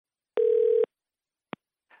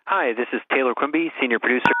Hi, this is Taylor Quimby, senior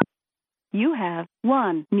producer. You have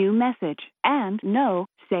one new message and no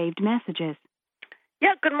saved messages.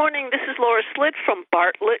 Yeah, good morning. This is Laura Slitt from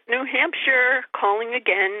Bartlett, New Hampshire, calling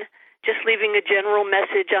again. Just leaving a general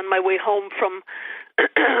message on my way home from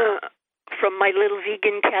from my little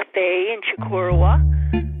vegan cafe in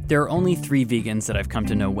Chicorowa. There are only 3 vegans that I've come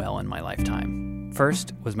to know well in my lifetime.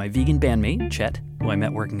 First was my vegan bandmate, Chet, who I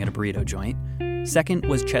met working at a burrito joint. Second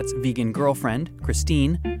was Chet's vegan girlfriend,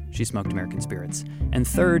 Christine. She smoked American Spirits. And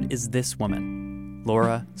third is this woman,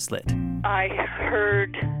 Laura Slitt. I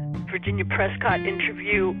heard Virginia Prescott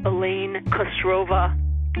interview Elaine Kostrova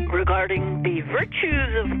regarding the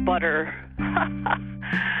virtues of butter.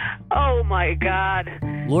 Oh, my God.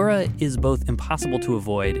 Laura is both impossible to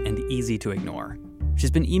avoid and easy to ignore.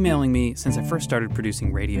 She's been emailing me since I first started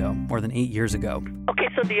producing radio more than 8 years ago. Okay,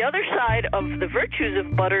 so the other side of the virtues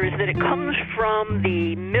of butter is that it comes from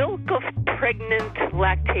the milk of pregnant,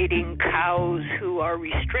 lactating cows who are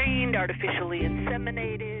restrained, artificially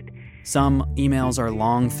inseminated. Some emails are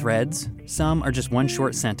long threads. Some are just one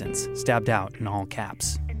short sentence, stabbed out in all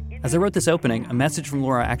caps. As I wrote this opening, a message from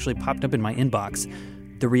Laura actually popped up in my inbox.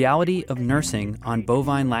 The reality of nursing on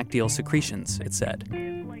bovine lacteal secretions, it said.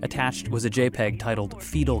 Attached was a JPEG titled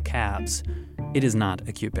Fetal Calves. It is not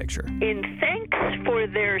a cute picture. In thanks for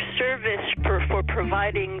their service for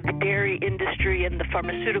providing the dairy industry and the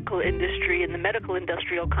pharmaceutical industry and the medical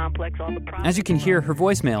industrial complex all the products. As you can hear, her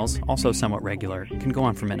voicemails, also somewhat regular, can go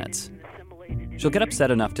on for minutes. She'll get upset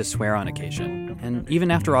enough to swear on occasion, and even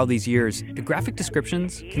after all these years, the graphic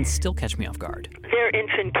descriptions can still catch me off guard. Their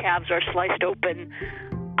infant calves are sliced open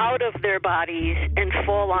out of their bodies and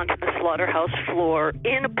fall onto the slaughterhouse floor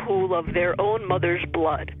in a pool of their own mother's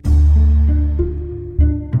blood.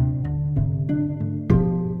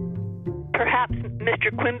 Perhaps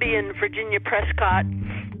Mr. Quimby and Virginia Prescott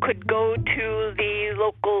could go to the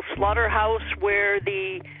local slaughterhouse where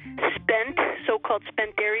the so-called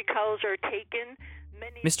spent dairy cows are taken.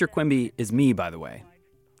 Mr. Quimby is me, by the way.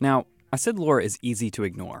 Now, I said Laura is easy to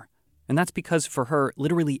ignore, and that's because for her,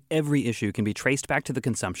 literally every issue can be traced back to the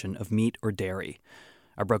consumption of meat or dairy.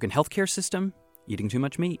 Our broken healthcare system, eating too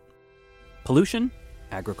much meat. Pollution,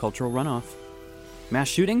 agricultural runoff. Mass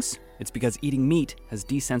shootings, it's because eating meat has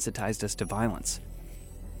desensitized us to violence.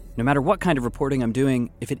 No matter what kind of reporting I'm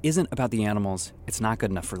doing, if it isn't about the animals, it's not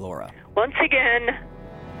good enough for Laura. Once again,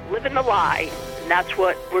 living the lie, and that's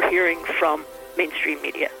what we're hearing from mainstream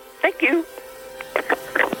media. Thank you.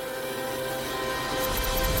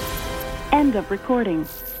 End of recording.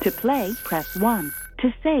 To play, press 1.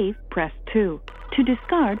 To save, press 2. To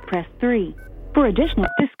discard, press 3. For additional,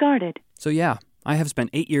 discarded. So yeah, I have spent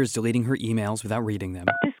 8 years deleting her emails without reading them.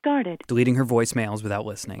 Discarded. Deleting her voicemails without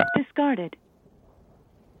listening. Discarded.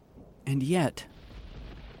 And yet,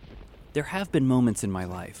 there have been moments in my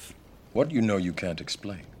life. What do you know you can't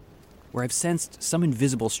explain? Where I've sensed some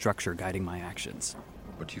invisible structure guiding my actions.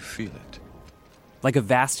 But you feel it. Like a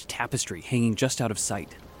vast tapestry hanging just out of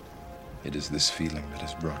sight. It is this feeling that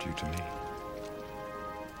has brought you to me.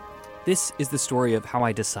 This is the story of how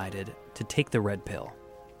I decided to take the red pill.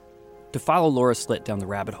 To follow Laura Slitt down the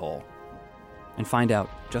rabbit hole and find out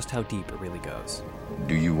just how deep it really goes.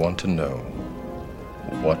 Do you want to know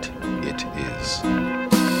what it is?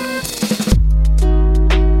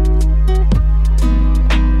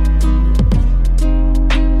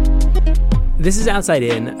 This is Outside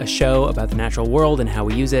In, a show about the natural world and how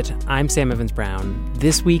we use it. I'm Sam Evans-Brown.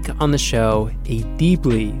 This week on the show, a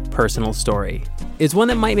deeply personal story. It's one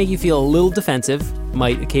that might make you feel a little defensive,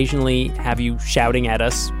 might occasionally have you shouting at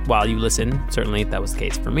us while you listen. Certainly, that was the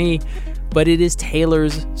case for me. But it is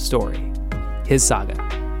Taylor's story, his saga.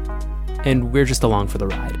 And we're just along for the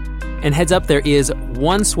ride. And heads up, there is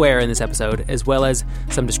one swear in this episode, as well as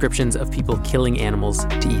some descriptions of people killing animals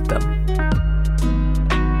to eat them.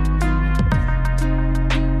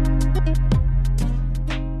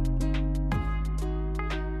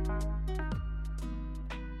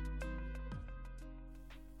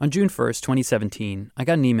 On June 1st, 2017, I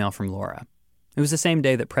got an email from Laura. It was the same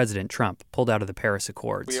day that President Trump pulled out of the Paris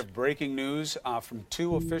Accords. We have breaking news from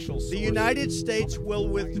 2 official sources. The United States will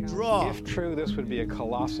withdraw. If true, this would be a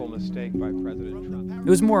colossal mistake by President Trump. It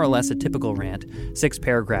was more or less a typical rant, 6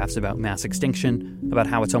 paragraphs about mass extinction, about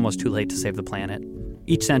how it's almost too late to save the planet.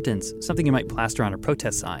 Each sentence, something you might plaster on a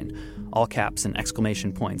protest sign, all caps and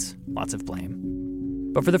exclamation points, lots of blame.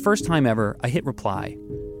 But for the first time ever, I hit reply.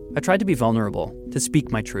 I tried to be vulnerable, to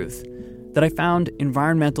speak my truth, that I found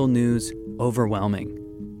environmental news overwhelming,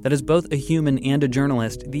 that as both a human and a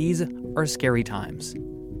journalist, these are scary times,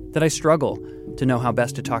 that I struggle to know how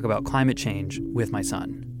best to talk about climate change with my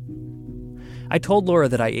son. I told Laura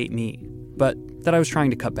that I ate meat, but that I was trying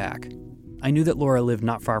to cut back. I knew that Laura lived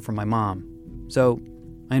not far from my mom, so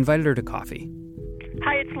I invited her to coffee.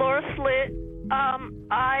 Hi, it's Laura Slitt.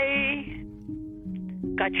 I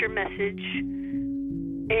got your message,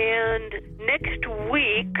 and next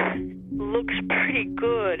week looks pretty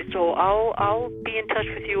good, so I'll be in touch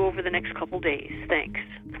with you over the next couple days. Thanks.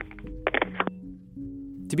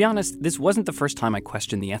 To be honest, this wasn't the first time I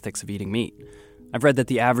questioned the ethics of eating meat. I've read that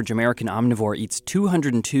the average American omnivore eats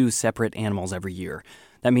 202 separate animals every year.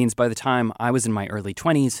 That means by the time I was in my early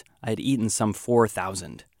 20s, I had eaten some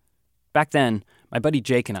 4,000. Back then, my buddy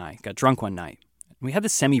Jake and I got drunk one night. We had the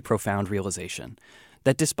semi-profound realization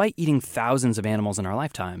that despite eating thousands of animals in our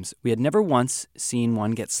lifetimes, we had never once seen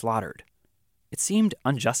one get slaughtered. It seemed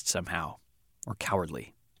unjust somehow, or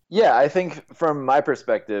cowardly. Yeah, I think from my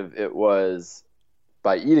perspective, it was,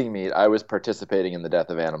 by eating meat, I was participating in the death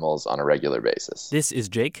of animals on a regular basis. This is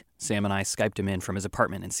Jake. Sam and I Skyped him in from his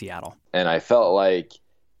apartment in Seattle. And I felt like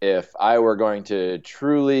if I were going to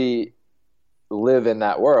truly live in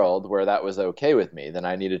that world where that was okay with me, then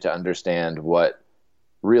I needed to understand what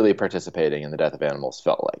really participating in the death of animals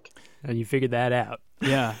felt like. And you figured that out.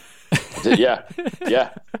 Yeah. Yeah.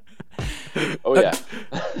 Oh, yeah.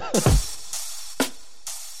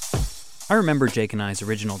 I remember Jake and I's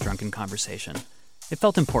original drunken conversation. It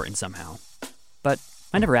felt important somehow. But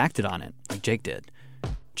I never acted on it like Jake did.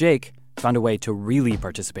 Jake found a way to really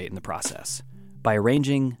participate in the process by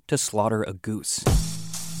arranging to slaughter a goose.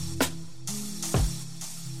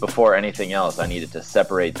 Before anything else, I needed to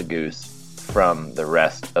separate the goose from the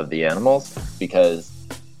rest of the animals, because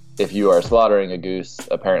if you are slaughtering a goose,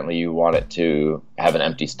 apparently you want it to have an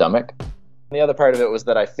empty stomach. The other part of it was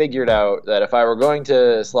that I figured out that if I were going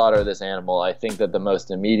to slaughter this animal, I think that the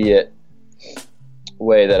most immediate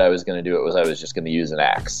way that I was going to do it was I was just going to use an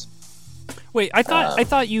axe. Wait, I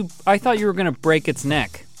thought you were going to break its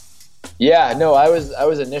neck. Yeah, no, I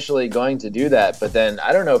was initially going to do that, but then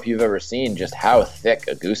I don't know if you've ever seen just how thick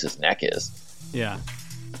a goose's neck is. Yeah.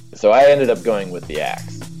 So I ended up going with the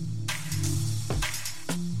axe.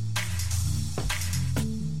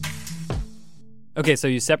 Okay, so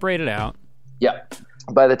you separate it out. Yeah.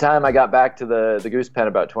 By the time I got back to the goose pen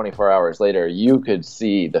about 24 hours later, you could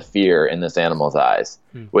see the fear in this animal's eyes,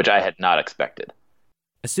 which I had not expected.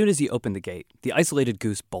 As soon as he opened the gate, the isolated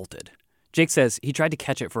goose bolted. Jake says he tried to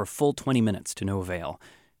catch it for a full 20 minutes to no avail.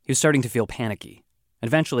 He was starting to feel panicky.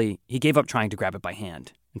 Eventually, he gave up trying to grab it by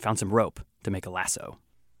hand and found some rope to make a lasso.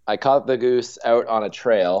 I caught the goose out on a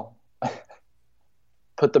trail,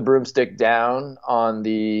 put the broomstick down on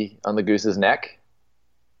the goose's neck,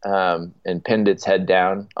 and pinned its head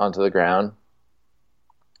down onto the ground.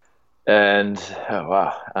 And, oh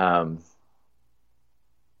wow.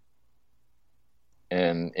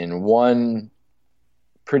 And in one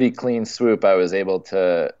pretty clean swoop, I was able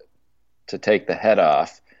to take the head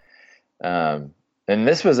off. And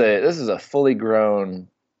this is a fully grown,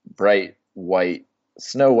 bright white,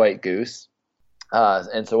 snow white goose.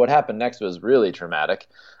 And so what happened next was really traumatic.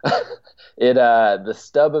 The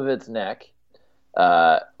stub of its neck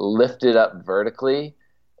lifted up vertically,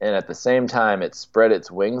 and at the same time it spread its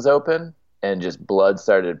wings open, and just blood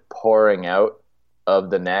started pouring out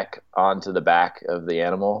of the neck onto the back of the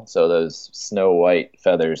animal. So those snow white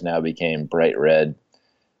feathers now became bright red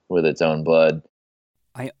with its own blood.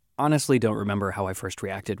 I honestly don't remember how I first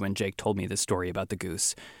reacted when Jake told me this story about the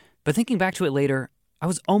goose. But thinking back to it later, I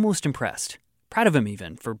was almost impressed. Proud of him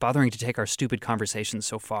even for bothering to take our stupid conversations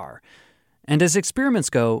so far. And as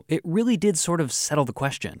experiments go, it really did sort of settle the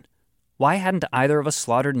question. Why hadn't either of us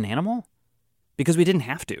slaughtered an animal? Because we didn't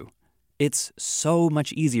have to. It's so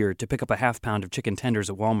much easier to pick up a half pound of chicken tenders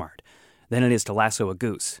at Walmart than it is to lasso a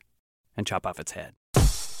goose and chop off its head.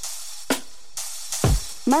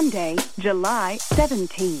 Monday, July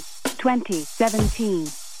 17th, 2017.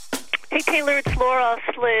 Hey, Taylor, it's Laura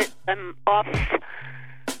Slitt. I'm off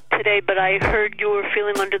today, but I heard you were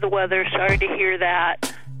feeling under the weather. Sorry to hear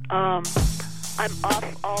that. I'm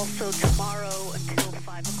off also tomorrow until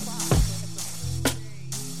 5 o'clock.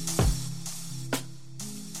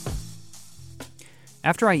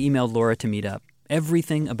 After I emailed Laura to meet up,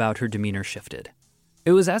 everything about her demeanor shifted.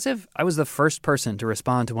 It was as if I was the first person to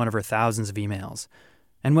respond to one of her thousands of emails.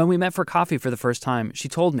 And when we met for coffee for the first time, she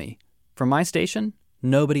told me, from my station,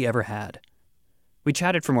 nobody ever had. We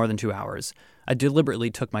chatted for more than 2 hours. I deliberately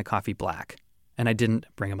took my coffee black, and I didn't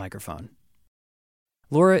bring a microphone.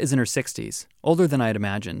 Laura is in her 60s, older than I had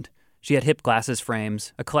imagined. She had hip glasses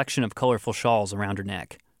frames, a collection of colorful shawls around her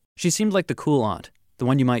neck. She seemed like the cool aunt, the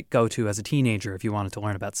one you might go to as a teenager if you wanted to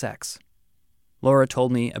learn about sex. Laura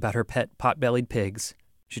told me about her pet pot-bellied pigs.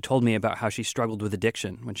 She told me about how she struggled with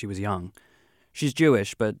addiction when she was young. She's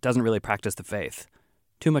Jewish, but doesn't really practice the faith.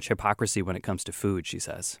 Too much hypocrisy when it comes to food, she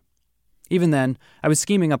says. Even then, I was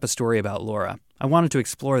scheming up a story about Laura. I wanted to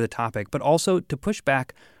explore the topic, but also to push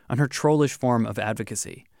back on her trollish form of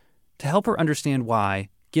advocacy, to help her understand why,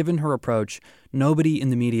 given her approach, nobody in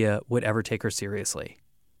the media would ever take her seriously.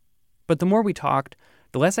 But the more we talked,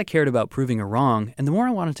 the less I cared about proving her wrong, and the more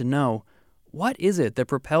I wanted to know, what is it that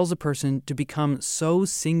propels a person to become so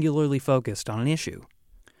singularly focused on an issue?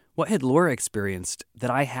 What had Laura experienced that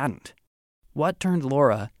I hadn't? What turned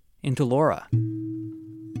Laura into Laura?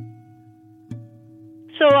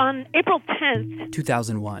 So on April 10th,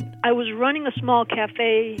 2001, I was running a small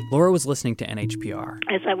cafe. Laura was listening to NHPR.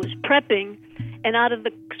 As I was prepping, and out of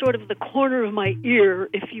the sort of the corner of my ear,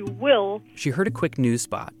 if you will, she heard a quick news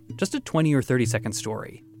spot, just a 20 or 30-second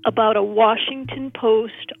story, about a Washington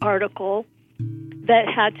Post article that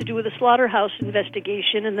had to do with a slaughterhouse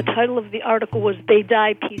investigation, and the title of the article was "They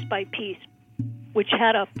Die Piece by Piece," which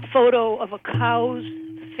had a photo of a cow's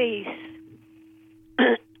face,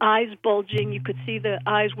 eyes bulging. You could see the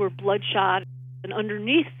eyes were bloodshot. And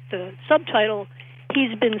underneath the subtitle,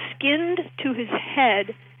 "He's been skinned to his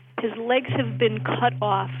head, his legs have been cut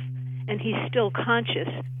off, and he's still conscious."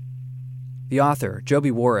 The author,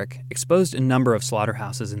 Joby Warrick, exposed a number of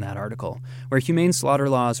slaughterhouses in that article, where humane slaughter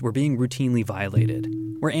laws were being routinely violated,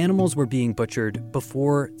 where animals were being butchered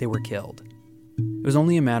before they were killed. It was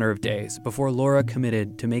only a matter of days before Laura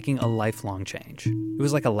committed to making a lifelong change. It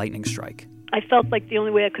was like a lightning strike. I felt like the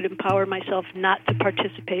only way I could empower myself not to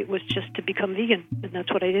participate was just to become vegan, and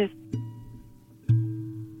that's what I did.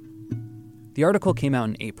 The article came out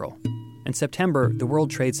in April. In September, the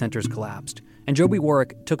World Trade Centers collapsed, and Joby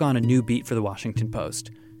Warrick took on a new beat for the Washington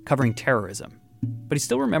Post, covering terrorism. But he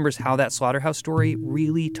still remembers how that slaughterhouse story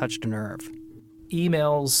really touched a nerve.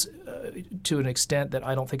 Emails to an extent that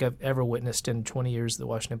I don't think I've ever witnessed in 20 years of the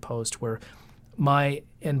Washington Post, where my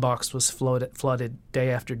inbox was flooded day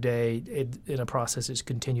after day in a process that's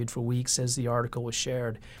continued for weeks as the article was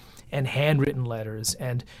shared, and handwritten letters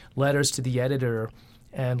and letters to the editor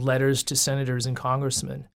and letters to senators and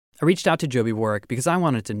congressmen. I reached out to Joby Warrick because I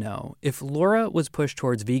wanted to know if Laura was pushed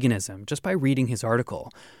towards veganism just by reading his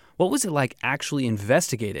article. What was it like actually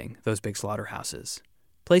investigating those big slaughterhouses?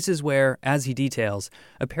 Places where, as he details,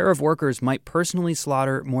 a pair of workers might personally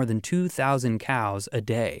slaughter more than 2,000 cows a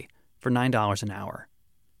day for $9 an hour.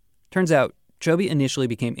 Turns out, Joby initially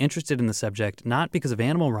became interested in the subject not because of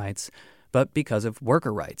animal rights, but because of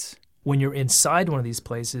worker rights. When you're inside one of these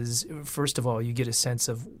places, first of all, you get a sense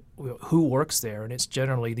of who works there, and it's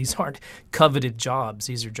generally, these aren't coveted jobs.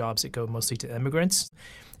 These are jobs that go mostly to immigrants.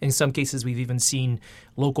 In some cases, we've even seen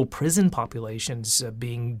local prison populations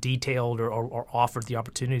being detailed or offered the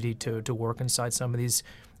opportunity to work inside some of these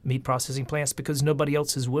meat processing plants because nobody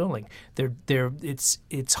else is willing.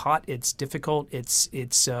 It's hot, it's difficult, it's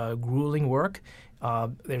grueling work.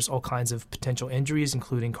 There's all kinds of potential injuries,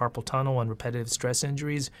 including carpal tunnel and repetitive stress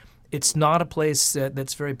injuries. It's not a place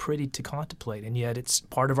that's very pretty to contemplate, and yet it's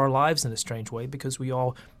part of our lives in a strange way because we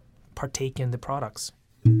all partake in the products.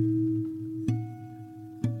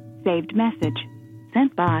 Saved message.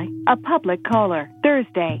 Sent by a public caller.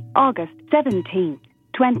 Thursday, August 17th,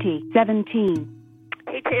 2017.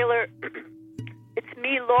 Hey, Taylor. It's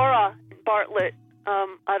me, Laura, in Bartlett.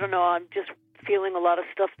 I don't know. I'm just feeling a lot of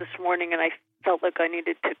stuff this morning, and I felt like I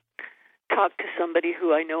needed to talk to somebody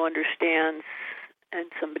who I know understands and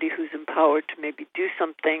somebody who's empowered to maybe do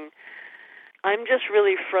something. I'm just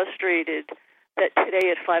really frustrated that today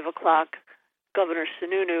at 5 o'clock, Governor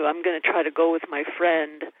Sununu, I'm going to try to go with my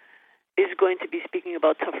friend, is going to be speaking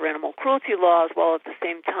about tougher animal cruelty laws while at the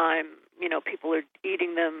same time, people are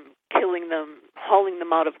eating them, killing them, hauling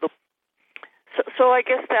them out of the... So I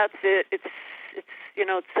guess that's it. It's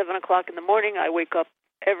 7 o'clock in the morning. I wake up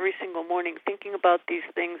every single morning thinking about these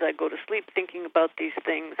things. I go to sleep thinking about these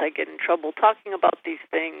things. I get in trouble talking about these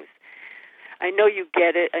things. I know you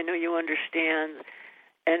get it. I know you understand.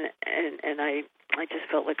 And I just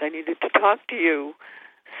felt like I needed to talk to you.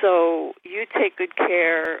 So you take good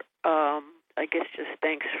care. I guess just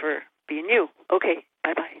thanks for being you. Okay,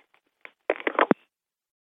 bye-bye.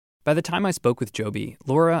 By the time I spoke with Joby,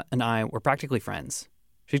 Laura and I were practically friends.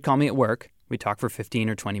 She'd call me at work. We'd talk for 15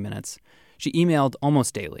 or 20 minutes. She emailed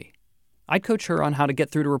almost daily. I'd coach her on how to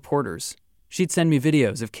get through to reporters. She'd send me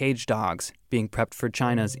videos of caged dogs being prepped for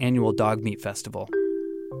China's annual dog meat festival.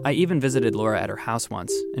 I even visited Laura at her house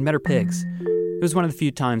once and met her pigs. It was one of the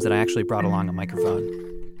few times that I actually brought along a microphone.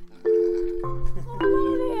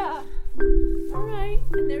 Hello there. All right.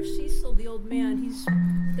 And there's Cecil, the old man. He's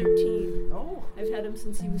 13. Oh. I've had him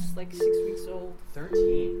since he was like 6 weeks old.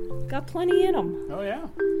 13. Got plenty in him. Oh, yeah.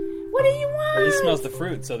 What do you want? Well, he smells the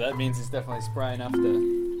fruit, so that means he's definitely spry enough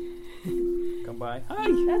to come by. Hi.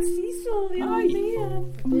 That's Cecil, the Hi.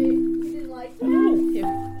 old man. You didn't like that?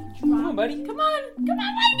 Here. Come on, buddy. Come on,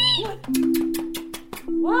 Whitey.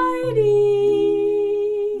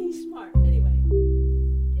 Whitey. Smart. Anyway.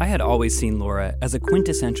 I had always seen Laura as a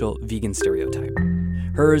quintessential vegan stereotype.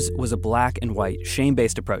 Hers was a black and white,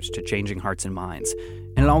 shame-based approach to changing hearts and minds,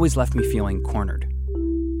 and it always left me feeling cornered.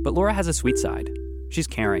 But Laura has a sweet side. She's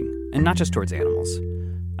caring, and not just towards animals.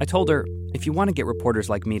 I told her, if you want to get reporters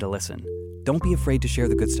like me to listen, don't be afraid to share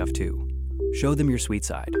the good stuff too. Show them your sweet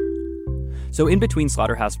side. So in between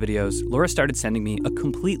slaughterhouse videos, Laura started sending me a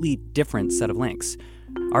completely different set of links.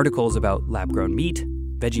 Articles about lab-grown meat,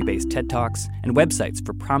 veggie-based TED Talks, and websites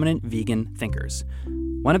for prominent vegan thinkers.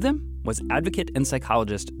 One of them was advocate and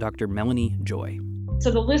psychologist Dr. Melanie Joy. So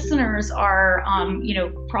the listeners are,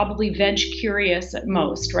 probably veg curious at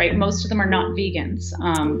most, right? Most of them are not vegans.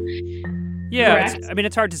 Yeah,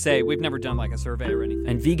 it's hard to say. We've never done like a survey or anything.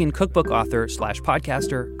 And vegan cookbook author /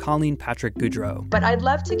 podcaster Colleen Patrick Goudreau. But I'd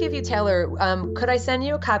love to give you, Taylor, could I send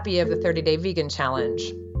you a copy of the 30-Day Vegan Challenge?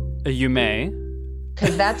 You may.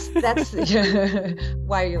 Because that's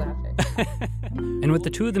why are you laughing? And what the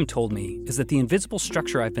two of them told me is that the invisible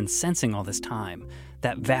structure I've been sensing all this time,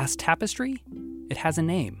 that vast tapestry, it has a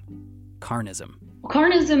name: carnism.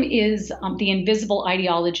 Carnism is the invisible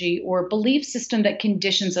ideology or belief system that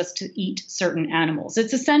conditions us to eat certain animals.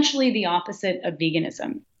 It's essentially the opposite of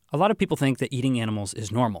veganism. A lot of people think that eating animals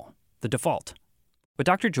is normal, the default. What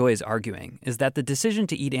Dr. Joy is arguing is that the decision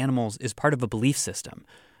to eat animals is part of a belief system,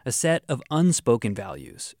 a set of unspoken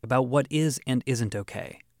values about what is and isn't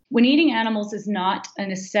okay. When eating animals is not a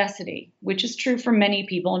necessity, which is true for many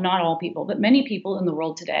people, not all people, but many people in the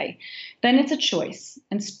world today, then it's a choice,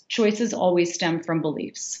 and choices always stem from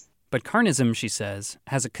beliefs. But carnism, she says,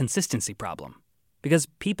 has a consistency problem, because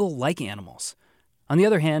people like animals. On the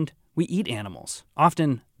other hand, we eat animals,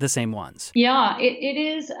 often the same ones. Yeah, it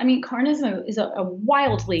is. Carnism is a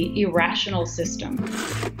wildly irrational system.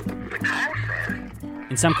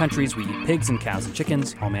 In some countries, we eat pigs and cows and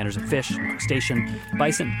chickens, all manners of fish and crustacean,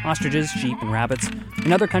 bison, ostriches, sheep, and rabbits.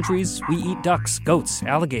 In other countries, we eat ducks, goats,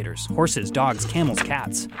 alligators, horses, dogs, camels,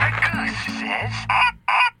 cats.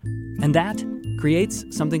 And that creates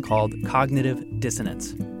something called cognitive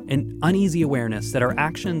dissonance, an uneasy awareness that our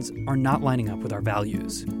actions are not lining up with our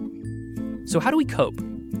values. So how do we cope?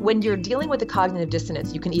 When you're dealing with a cognitive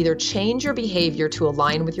dissonance, you can either change your behavior to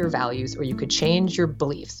align with your values, or you could change your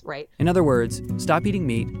beliefs, right? In other words, stop eating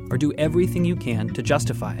meat or do everything you can to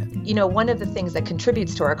justify it. One of the things that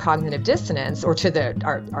contributes to our cognitive dissonance, or to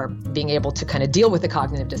our being able to kind of deal with the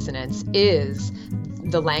cognitive dissonance, is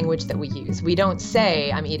the language that we use. We don't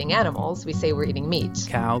say, I'm eating animals. We say we're eating meat.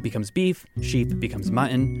 Cow becomes beef, sheep becomes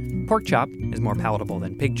mutton. Pork chop is more palatable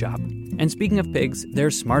than pig chop. And speaking of pigs,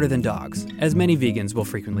 they're smarter than dogs, as many vegans will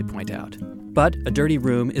frequently point out. But a dirty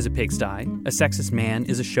room is a pigsty, a sexist man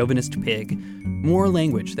is a chauvinist pig. More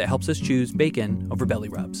language that helps us choose bacon over belly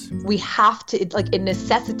rubs. We have to, it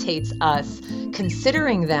necessitates us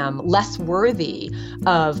considering them less worthy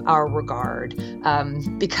of our regard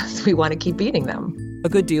because we want to keep eating them. A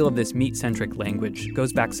good deal of this meat-centric language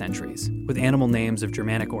goes back centuries, with animal names of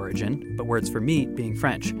Germanic origin, but words for meat being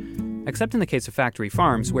French. Except in the case of factory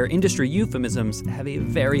farms, where industry euphemisms have a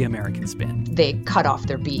very American spin. They cut off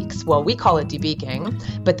their beaks. Well, we call it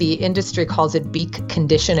debeaking, but the industry calls it beak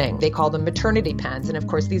conditioning. They call them maternity pens. And of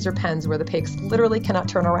course, these are pens where the pigs literally cannot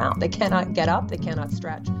turn around. They cannot get up. They cannot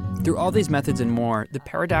stretch. Through all these methods and more, the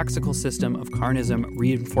paradoxical system of carnism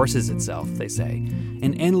reinforces itself, they say.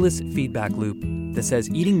 An endless feedback loop that says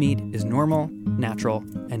eating meat is normal, natural,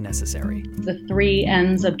 and necessary. The three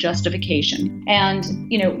ends of justification. And,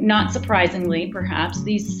 not surprisingly, perhaps,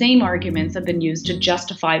 these same arguments have been used to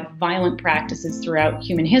justify violent practices throughout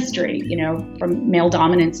human history, from male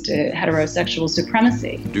dominance to heterosexual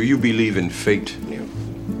supremacy. Do you believe in fate, Neil?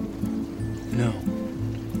 No.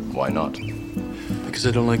 Why not? Because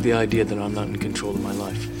I don't like the idea that I'm not in control of my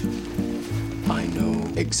life. I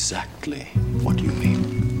know exactly what you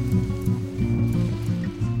mean.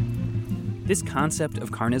 This concept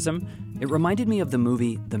of carnism, it reminded me of the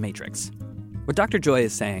movie The Matrix. What Dr. Joy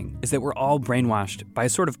is saying is that we're all brainwashed by a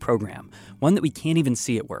sort of program, one that we can't even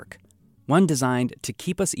see at work, one designed to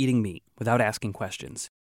keep us eating meat without asking questions.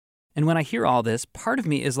 And when I hear all this, part of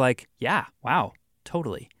me is like, yeah, wow,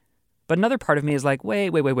 totally. But another part of me is like,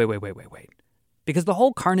 wait. Because the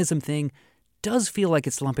whole carnism thing does feel like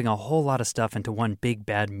it's lumping a whole lot of stuff into one big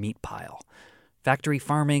bad meat pile. Factory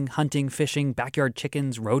farming, hunting, fishing, backyard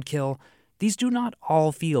chickens, roadkill, these do not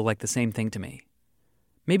all feel like the same thing to me.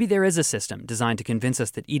 Maybe there is a system designed to convince us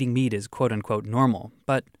that eating meat is quote-unquote normal,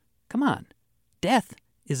 but Come on, death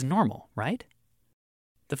is normal, right?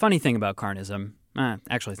 The funny thing about carnism,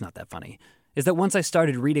 actually it's not that funny, is that once I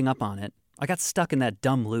started reading up on it, I got stuck in that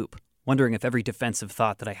dumb loop, wondering if every defensive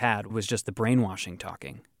thought that I had was just the brainwashing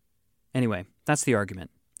talking. Anyway, that's the argument,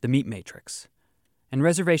 the meat matrix. And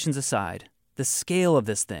reservations aside, the scale of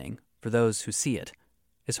this thing, for those who see it,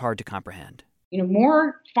 is hard to comprehend.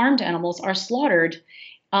 More farmed animals are slaughtered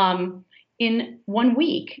in 1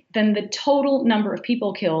 week than the total number of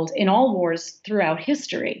people killed in all wars throughout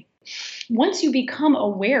history. Once you become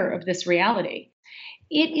aware of this reality,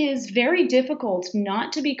 it is very difficult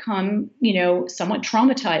not to become, somewhat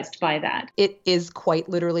traumatized by that. It is quite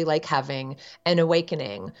literally like having an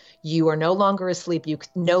awakening. You are no longer asleep. You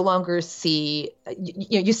no longer see,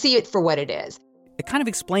 you see it for what it is. It kind of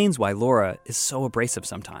explains why Laura is so abrasive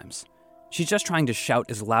sometimes. She's just trying to shout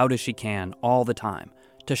as loud as she can all the time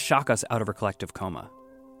to shock us out of her collective coma.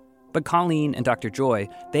 But Colleen and Dr. Joy,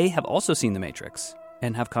 they have also seen The Matrix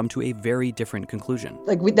and have come to a very different conclusion.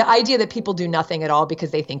 The idea that people do nothing at all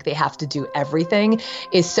because they think they have to do everything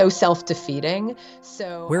is so self-defeating.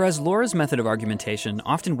 Whereas Laura's method of argumentation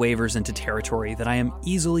often wavers into territory that I am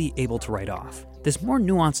easily able to write off, this more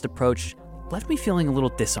nuanced approach left me feeling a little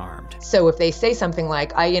disarmed. So if they say something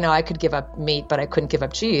like, I could give up meat, but I couldn't give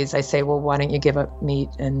up cheese, I say, well, why don't you give up meat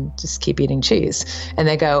and just keep eating cheese? And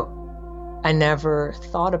they go, I never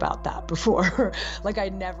thought about that before. I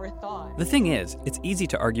never thought. The thing is, it's easy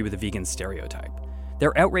to argue with a vegan stereotype.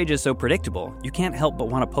 Their outrage is so predictable, you can't help but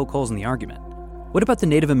want to poke holes in the argument. What about the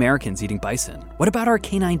Native Americans eating bison? What about our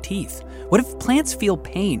canine teeth? What if plants feel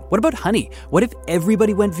pain? What about honey? What if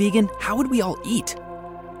everybody went vegan? How would we all eat?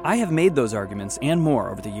 I have made those arguments and more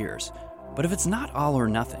over the years. But if it's not all or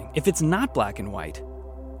nothing, if it's not black and white,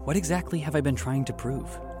 what exactly have I been trying to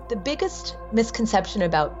prove? The biggest misconception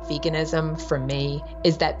about veganism for me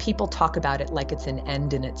is that people talk about it like it's an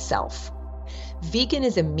end in itself. Vegan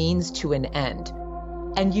is a means to an end.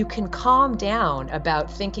 And you can calm down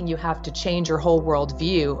about thinking you have to change your whole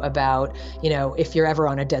worldview about, if you're ever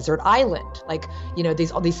on a desert island,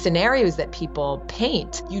 all these scenarios that people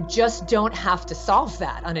paint. You just don't have to solve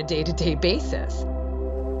that on a day-to-day basis.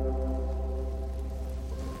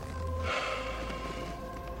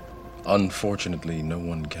 Unfortunately, no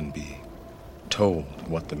one can be told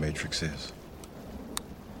what the Matrix is.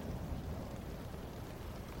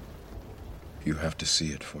 You have to see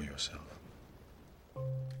it for yourself.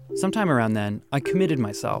 Sometime around then, I committed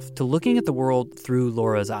myself to looking at the world through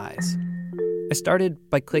Laura's eyes. I started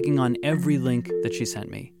by clicking on every link that she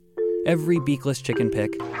sent me. Every beakless chicken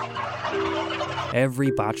pic.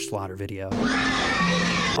 Every botched slaughter video.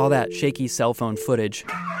 All that shaky cell phone footage.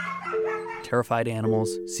 Terrified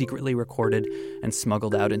animals secretly recorded and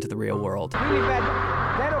smuggled out into the real world.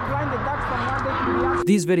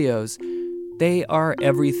 These videos, they are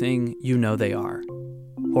everything you know they are.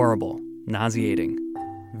 Horrible, nauseating,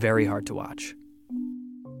 very hard to watch.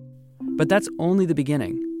 But that's only the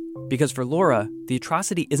beginning, because for Laura, the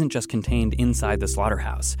atrocity isn't just contained inside the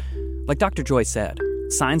slaughterhouse. Like Dr. Joy said,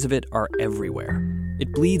 signs of it are everywhere.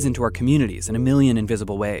 It bleeds into our communities in a million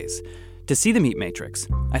invisible ways. To see the meat matrix,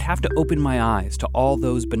 I'd have to open my eyes to all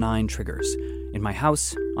those benign triggers. In my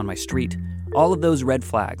house, on my street, all of those red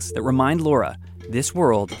flags that remind Laura this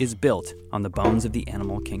world is built on the bones of the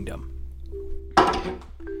animal kingdom.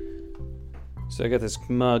 So I got this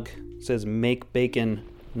mug. It says, "Make bacon,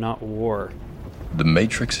 not war." The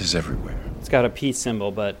Matrix is everywhere. It's got a peace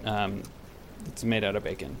symbol, but it's made out of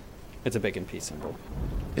bacon. It's a bacon peace symbol.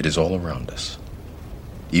 It is all around us.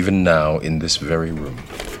 Even now, in this very room.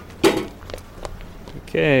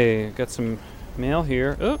 Okay, got some mail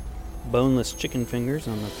here. Oh, boneless chicken fingers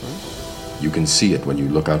on the front. You can see it when you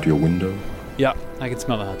look out your window. Yeah, I can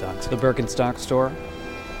smell the hot dogs. The Birkenstock store.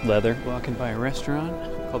 Leather. Walking by a restaurant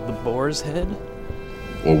called the Boar's Head.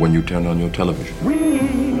 Or when you turn on your television.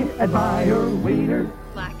 We admire waiter.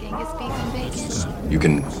 Black Angus beef and bacon. You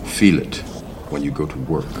can feel it when you go to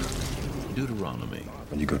work. Deuteronomy.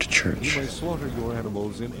 When you go to church. You may slaughter your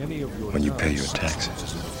animals in any of your when you pay your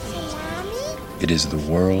taxes. It is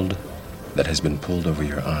the world that has been pulled over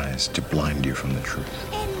your eyes to blind you from the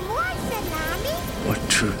truth. And more salami. What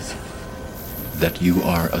truth? That you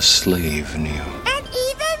are a slave, Neo. And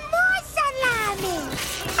even more salami.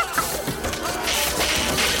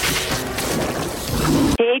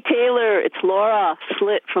 Hey, Taylor, it's Laura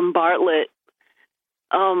Slitt from Bartlett.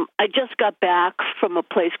 I just got back from a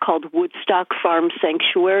place called Woodstock Farm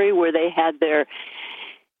Sanctuary where they had their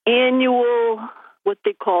annual, what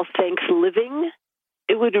they call Thanksgiving.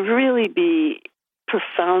 It would really be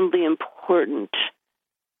profoundly important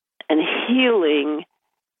and healing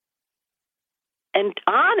and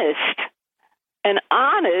honest and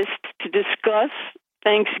honest to discuss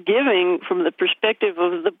Thanksgiving from the perspective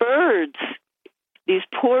of the birds. These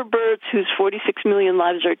poor birds whose 46 million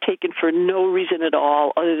lives are taken for no reason at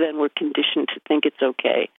all other than we're conditioned to think it's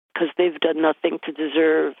okay because they've done nothing to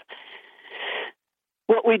deserve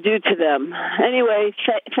what we do to them. Anyway,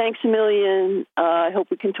 thanks a million. I hope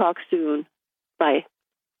we can talk soon. Bye.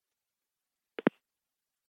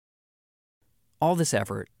 All this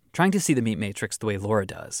effort, trying to see the meat matrix the way Laura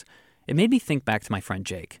does, it made me think back to my friend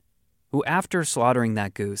Jake, who after slaughtering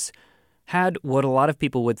that goose, had what a lot of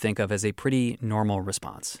people would think of as a pretty normal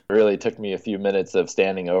response. It really took me a few minutes of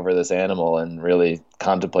standing over this animal and really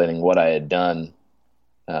contemplating what I had done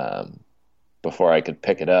before I could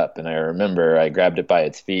pick it up. And I remember I grabbed it by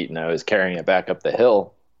its feet and I was carrying it back up the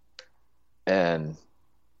hill. And,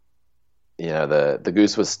 you know, the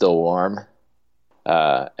goose was still warm.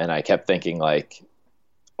 And I kept thinking like,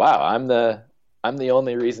 wow, I'm the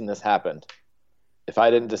only reason this happened. If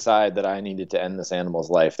I didn't decide that I needed to end this animal's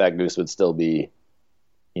life, that goose would still be,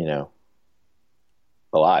 you know,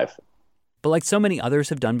 alive. But like so many others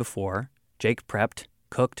have done before, Jake prepped,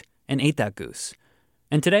 cooked, and ate that goose.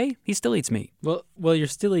 And today, he still eats meat. Well, you're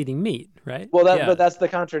still eating meat, right? Well, but that's the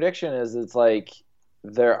contradiction is it's like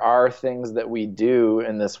there are things that we do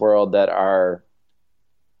in this world that are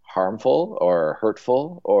harmful or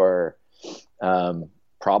hurtful or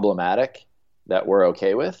problematic that we're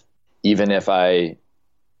okay with. Even if I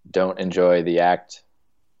don't enjoy the act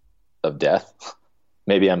of death,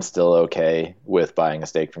 maybe I'm still okay with buying a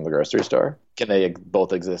steak from the grocery store. Can they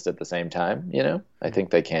both exist at the same time? You know, I think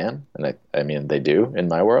they can. And I mean, they do in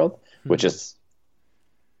my world, which is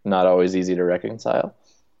not always easy to reconcile.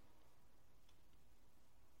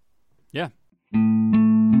 Yeah.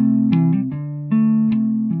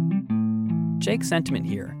 Jake's sentiment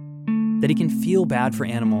here, that he can feel bad for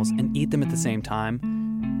animals and eat them at the same time,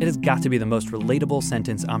 it has got to be the most relatable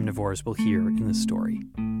sentence omnivores will hear in this story.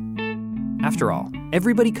 After all,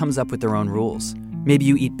 everybody comes up with their own rules. Maybe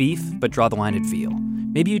you eat beef, but draw the line at veal.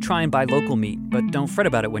 Maybe you try and buy local meat, but don't fret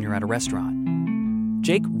about it when you're at a restaurant.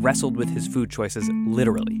 Jake wrestled with his food choices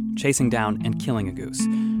literally, chasing down and killing a goose.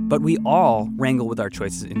 But we all wrangle with our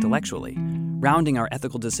choices intellectually, rounding our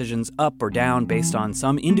ethical decisions up or down based on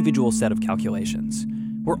some individual set of calculations.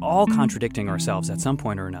 We're all contradicting ourselves at some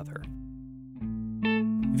point or another.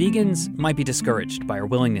 Vegans might be discouraged by our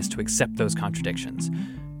willingness to accept those contradictions,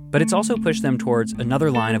 but it's also pushed them towards another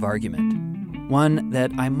line of argument, one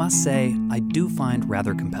that I must say I do find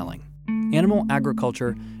rather compelling. Animal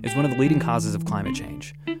agriculture is one of the leading causes of climate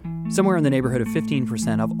change. Somewhere in the neighborhood of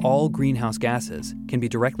 15% of all greenhouse gases can be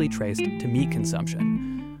directly traced to meat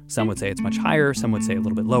consumption. Some would say it's much higher, some would say a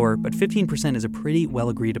little bit lower, but 15% is a pretty well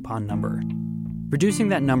agreed upon number. Reducing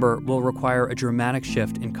that number will require a dramatic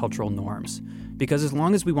shift in cultural norms, because as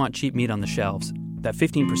long as we want cheap meat on the shelves, that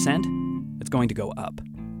 15%, it's going to go up.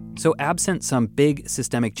 So absent some big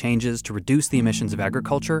systemic changes to reduce the emissions of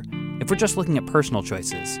agriculture, if we're just looking at personal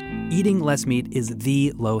choices, eating less meat is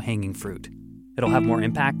the low-hanging fruit. It'll have more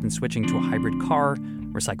impact than switching to a hybrid car,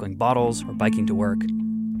 recycling bottles, or biking to work.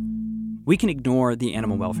 We can ignore the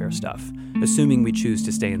animal welfare stuff, assuming we choose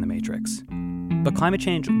to stay in the matrix. But climate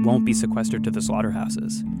change won't be sequestered to the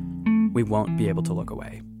slaughterhouses. We won't be able to look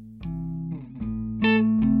away.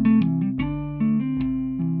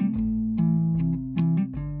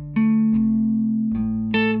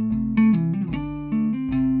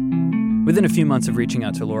 Within a few months of reaching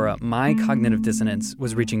out to Laura, my cognitive dissonance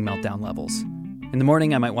was reaching meltdown levels. In the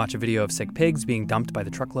morning, I might watch a video of sick pigs being dumped by the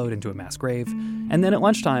truckload into a mass grave, and then at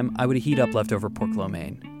lunchtime, I would heat up leftover pork lo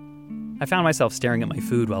mein. I found myself staring at my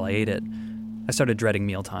food while I ate it. I started dreading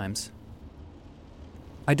meal times.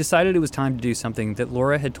 I decided it was time to do something that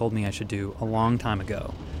Laura had told me I should do a long time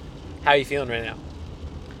ago. How are you feeling right now?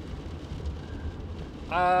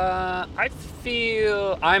 I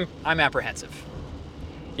feel I'm apprehensive.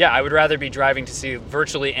 Yeah, I would rather be driving to see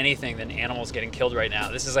virtually anything than animals getting killed right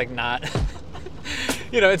now. This is like not,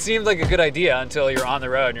 it seemed like a good idea until you're on the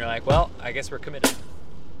road and you're like, well, I guess we're committed.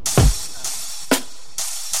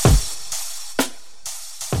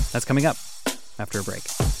 That's coming up after a break.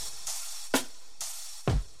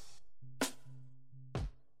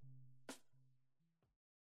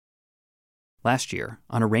 Last year,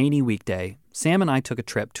 on a rainy weekday, Sam and I took a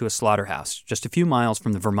trip to a slaughterhouse just a few miles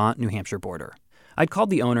from the Vermont-New Hampshire border. I'd called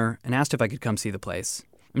the owner and asked if I could come see the place.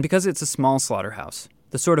 And because it's a small slaughterhouse,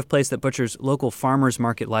 the sort of place that butchers local farmers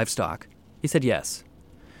market livestock, he said yes.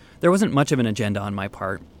 There wasn't much of an agenda on my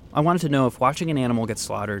part. I wanted to know if watching an animal get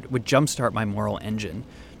slaughtered would jumpstart my moral engine,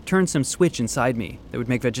 turn some switch inside me that would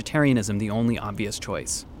make vegetarianism the only obvious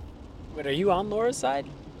choice. Wait, are you on Laura's side?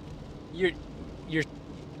 You're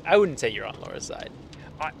I wouldn't say you're on Laura's side.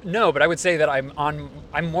 No, but I would say that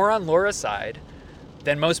I'm more on Laura's side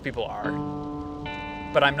than most people are,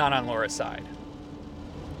 but I'm not on Laura's side.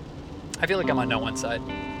 I feel like I'm on no one's side.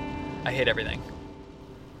 I hate everything.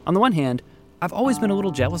 On the one hand, I've always been a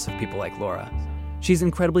little jealous of people like Laura. She's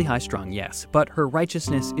incredibly high-strung, yes, but her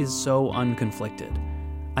righteousness is so unconflicted.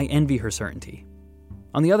 I envy her certainty.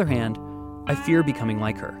 On the other hand, I fear becoming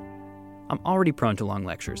like her. I'm already prone to long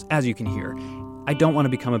lectures, as you can hear. I don't want to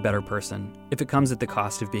become a better person if it comes at the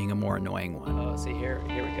cost of being a more annoying one. Oh, see, here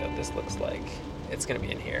we go. This looks like it's going to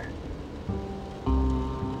be in here.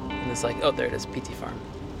 And it's like, oh, there it is, PT Farm.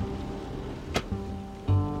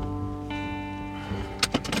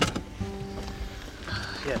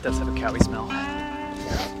 Yeah, it does have a cowy smell.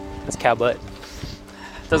 It's cow butt.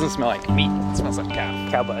 It doesn't smell like meat. It smells like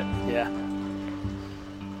cow butt, yeah.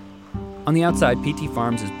 On the outside, PT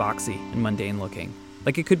Farms is boxy and mundane looking,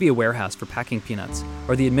 like it could be a warehouse for packing peanuts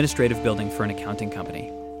or the administrative building for an accounting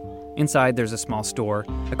company. Inside, there's a small store,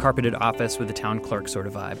 a carpeted office with a town clerk sort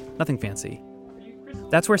of vibe, nothing fancy.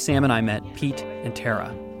 That's where Sam and I met Pete and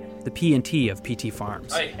Tara, the P&T of PT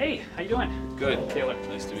Farms. Hi. Hey, how you doing? Good. Taylor.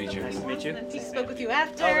 Nice to meet you. Nice to meet you. He spoke with you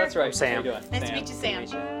after. Oh, that's right. Sam. How you doing? Nice to meet you,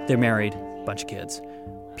 Sam. They're married, bunch of kids.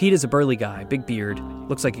 Pete is a burly guy, big beard,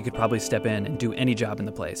 looks like he could probably step in and do any job in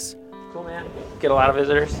the place. Cool, man. Get a lot of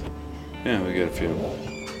visitors? Yeah, we got a few.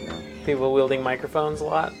 People wielding microphones a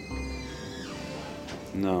lot?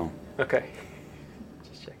 No. Okay.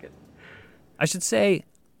 Just check it. I should say,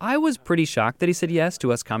 I was pretty shocked that he said yes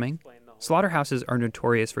to us coming. Slaughterhouses are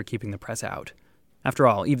notorious for keeping the press out. After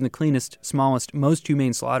all, even the cleanest, smallest, most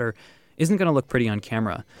humane slaughter isn't going to look pretty on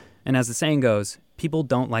camera. And as the saying goes, people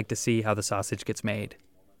don't like to see how the sausage gets made.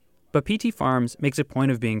 But PT Farms makes a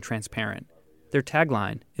point of being transparent. Their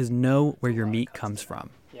tagline is know where your meat comes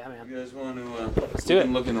from. Yeah, man. You guys want to Let's do it.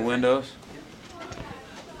 Look in the windows?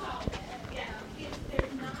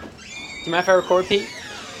 Do you mind if I record, Pete?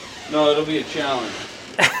 No, it'll be a challenge.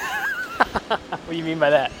 What do you mean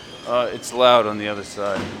by that? It's loud on the other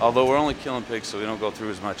side. Although we're only killing pigs, so we don't go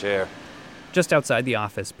through as much air. Just outside the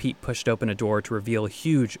office, Pete pushed open a door to reveal a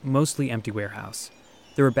huge, mostly empty warehouse.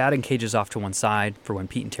 There were batting cages off to one side for when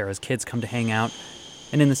Pete and Tara's kids come to hang out.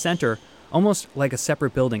 And in the center, almost like a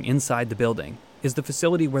separate building inside the building, is the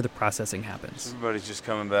facility where the processing happens. Everybody's just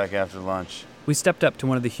coming back after lunch. We stepped up to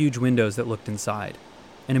one of the huge windows that looked inside.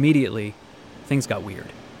 And immediately, things got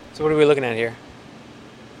weird. So what are we looking at here?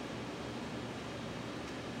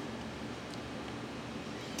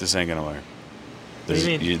 This ain't gonna work. What do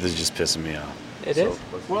you mean? This is just pissing me off. It is?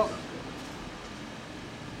 Well,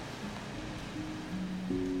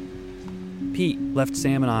 Pete left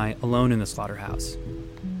Sam and I alone in the slaughterhouse.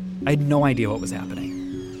 I had no idea what was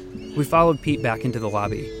happening. We followed Pete back into the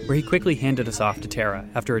lobby, where he quickly handed us off to Tara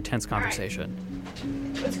after a tense conversation.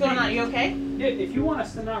 What's going on? You okay? Yeah, if you want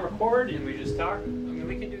us to not record and we just talk, I mean,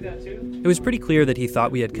 we can do that too. It was pretty clear that he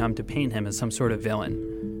thought we had come to paint him as some sort of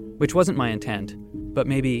villain, which wasn't my intent, but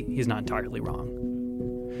maybe he's not entirely wrong.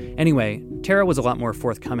 Anyway, Tara was a lot more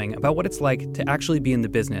forthcoming about what it's like to actually be in the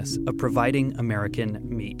business of providing American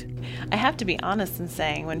meat. I have to be honest in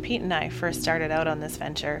saying, when Pete and I first started out on this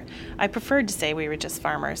venture, I preferred to say we were just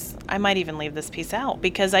farmers. I might even leave this piece out,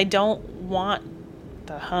 because I don't want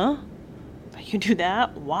the, You do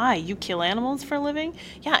that? Why? You kill animals for a living?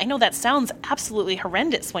 Yeah, I know that sounds absolutely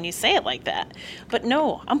horrendous when you say it like that. But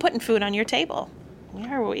no, I'm putting food on your table. We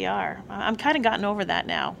are what we are. I'm kind of gotten over that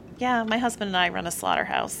now. Yeah, my husband and I run a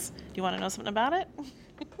slaughterhouse. Do you want to know something about it?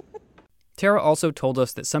 Tara also told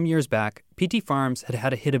us that some years back, PT Farms had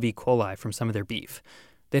had a hit of E. coli from some of their beef.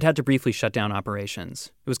 They'd had to briefly shut down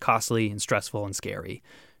operations. It was costly and stressful and scary.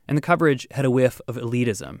 And the coverage had a whiff of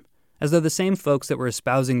elitism, as though the same folks that were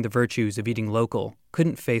espousing the virtues of eating local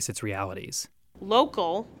couldn't face its realities.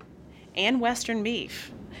 Local and Western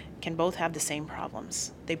beef can both have the same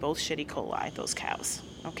problems. They both shit E. coli, those cows,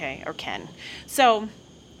 okay, or can. So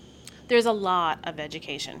there's a lot of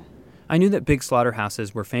education. I knew that big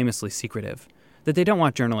slaughterhouses were famously secretive, that they don't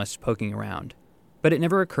want journalists poking around. But it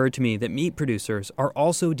never occurred to me that meat producers are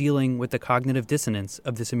also dealing with the cognitive dissonance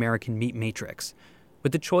of this American meat matrix,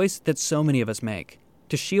 with the choice that so many of us make,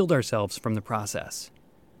 to shield ourselves from the process.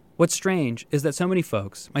 What's strange is that so many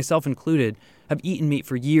folks, myself included, have eaten meat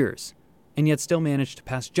for years, and yet still manage to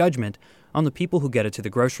pass judgment on the people who get it to the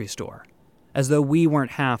grocery store, as though we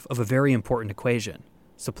weren't half of a very important equation: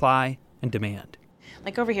 supply and demand.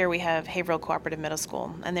 Like over here we have Haverhill Cooperative Middle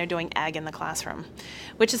School, and they're doing ag in the classroom,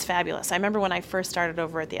 which is fabulous. I remember when I first started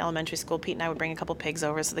over at the elementary school, Pete and I would bring a couple pigs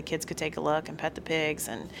over so the kids could take a look and pet the pigs.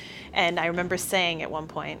 And I remember saying at one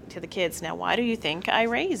point to the kids, now why do you think I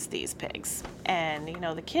raised these pigs? And,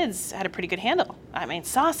 the kids had a pretty good handle. I mean,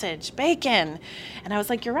 sausage, bacon. And I was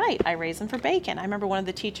like, you're right, I raised them for bacon. I remember one of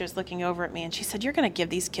the teachers looking over at me and she said, you're going to give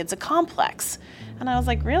these kids a complex. And I was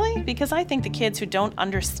like, really? Because I think the kids who don't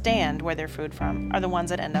understand where their food from are the ones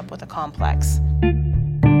that end up with a complex.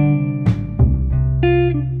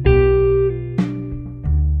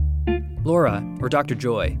 Laura, or Dr.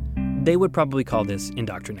 Joy, they would probably call this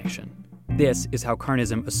indoctrination. This is how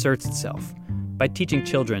carnism asserts itself, by teaching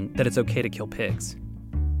children that it's okay to kill pigs.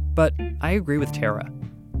 But I agree with Tara.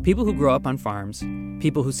 People who grow up on farms,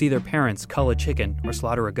 people who see their parents cull a chicken or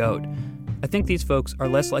slaughter a goat, I think these folks are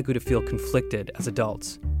less likely to feel conflicted as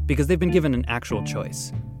adults because they've been given an actual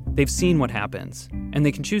choice. They've seen what happens, and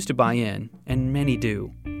they can choose to buy in, and many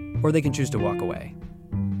do, or they can choose to walk away.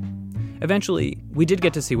 Eventually, we did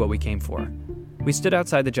get to see what we came for. We stood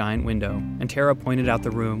outside the giant window, and Tara pointed out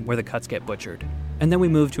the room where the cuts get butchered, and then we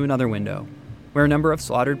moved to another window, where a number of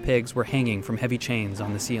slaughtered pigs were hanging from heavy chains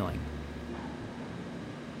on the ceiling.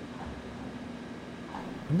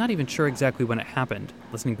 I'm not even sure exactly when it happened,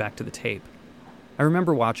 listening back to the tape. I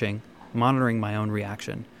remember watching, monitoring my own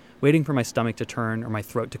reaction, waiting for my stomach to turn or my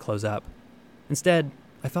throat to close up. Instead,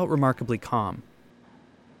 I felt remarkably calm.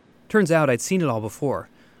 Turns out I'd seen it all before,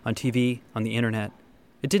 on TV, on the internet.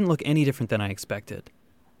 It didn't look any different than I expected.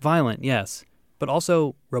 Violent, yes, but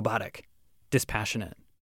also robotic, dispassionate.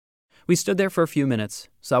 We stood there for a few minutes,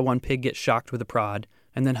 saw one pig get shocked with a prod,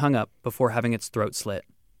 and then hung up before having its throat slit.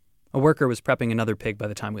 A worker was prepping another pig by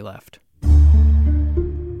the time we left.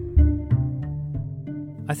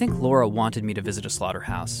 I think Laura wanted me to visit a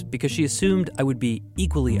slaughterhouse because she assumed I would be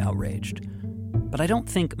equally outraged. But I don't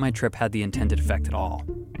think my trip had the intended effect at all.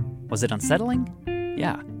 Was it unsettling?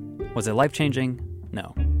 Yeah. Was it life-changing?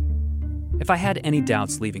 No. If I had any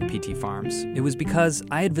doubts leaving PT Farms, it was because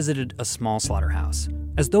I had visited a small slaughterhouse,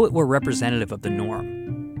 as though it were representative of the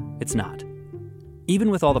norm. It's not. Even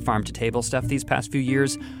with all the farm-to-table stuff these past few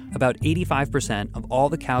years, about 85% of all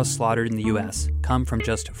the cows slaughtered in the U.S. come from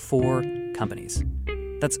just 4 companies.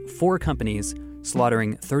 That's 4 companies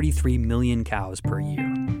slaughtering 33 million cows per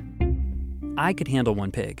year. I could handle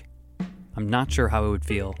 1 pig. I'm not sure how it would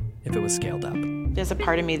feel if it was scaled up. There's a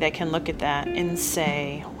part of me that can look at that and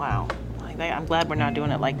say, wow, I'm glad we're not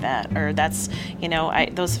doing it like that. Or that's,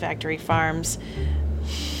 those factory farms.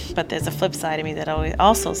 But there's a flip side of me that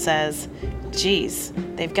also says, geez,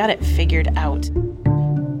 they've got it figured out.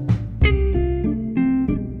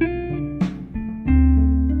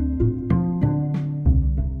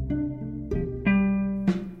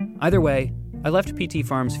 Either way, I left PT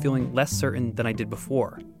Farms feeling less certain than I did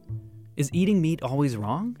before. Is eating meat always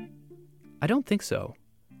wrong? I don't think so.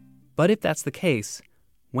 But if that's the case,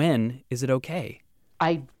 when is it okay?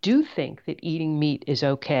 I do think that eating meat is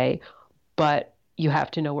okay, but you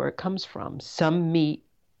have to know where it comes from. Some meat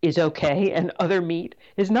is okay and other meat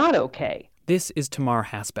is not okay. This is Tamar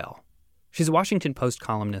Haspel. She's a Washington Post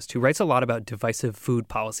columnist who writes a lot about divisive food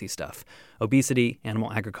policy stuff, obesity,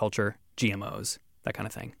 animal agriculture, GMOs, that kind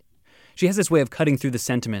of thing. She has this way of cutting through the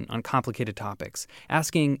sentiment on complicated topics,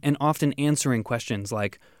 asking and often answering questions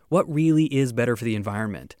like, what really is better for the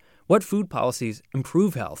environment? What food policies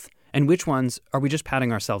improve health? And which ones are we just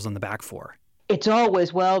patting ourselves on the back for? It's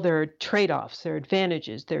always, there are trade-offs, there are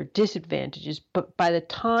advantages, there are disadvantages, but by the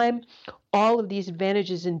time all of these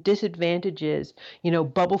advantages and disadvantages,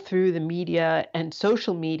 bubble through the media and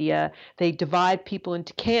social media, they divide people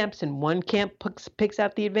into camps, and one camp picks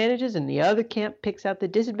out the advantages and the other camp picks out the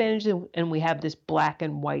disadvantages, and we have this black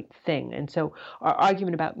and white thing. And so our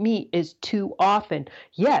argument about meat is too often,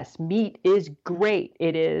 yes, meat is great.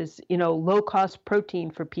 It is, low-cost protein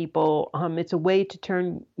for people. It's a way to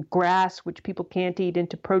turn grass, which people can't eat,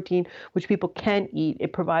 into protein, which people can eat.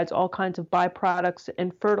 It provides all kinds of byproducts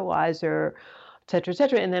and fertilizer, et cetera, et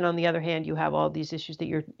cetera. And then on the other hand, you have all these issues that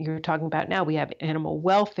you're talking about now. We have animal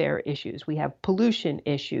welfare issues. We have pollution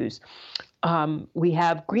issues. We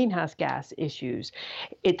have greenhouse gas issues.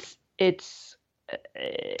 It's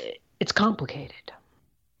complicated.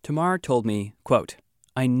 Tamar told me, quote,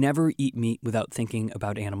 I never eat meat without thinking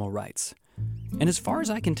about animal rights. And as far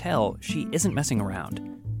as I can tell, she isn't messing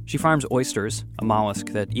around. She farms oysters, a mollusk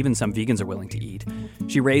that even some vegans are willing to eat.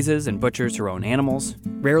 She raises and butchers her own animals,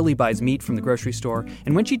 rarely buys meat from the grocery store,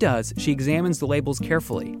 and when she does, she examines the labels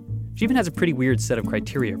carefully. She even has a pretty weird set of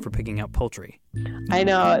criteria for picking out poultry. I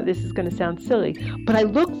know this is going to sound silly, but I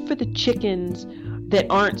look for the chickens that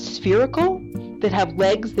aren't spherical, that have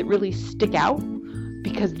legs that really stick out,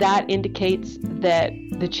 because that indicates that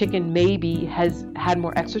the chicken maybe has had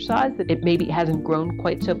more exercise, that it maybe hasn't grown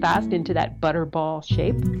quite so fast into that butterball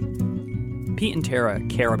shape. Pete and Tara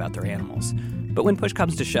care about their animals, but when push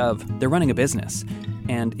comes to shove, they're running a business.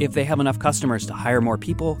 And if they have enough customers to hire more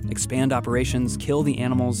people, expand operations, kill the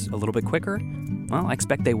animals a little bit quicker, well, I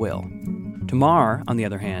expect they will. Tamar, on the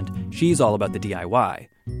other hand, she's all about the DIY.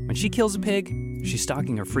 When she kills a pig, she's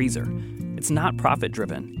stocking her freezer. It's not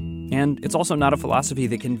profit-driven. And it's also not a philosophy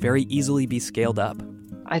that can very easily be scaled up.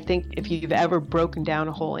 I think if you've ever broken down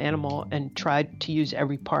a whole animal and tried to use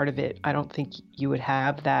every part of it, I don't think you would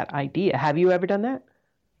have that idea. Have you ever done that?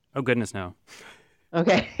 Oh, goodness, no.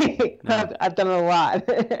 Okay. No. I've done it a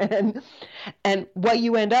lot. and what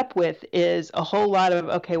you end up with is a whole lot of,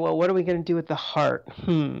 okay, well, what are we going to do with the heart?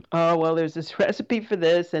 Oh, well, there's this recipe for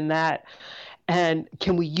this and that. And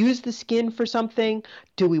can we use the skin for something?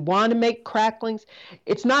 Do we want to make cracklings?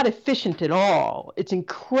 It's not efficient at all. It's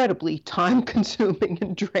incredibly time-consuming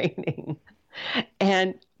and draining.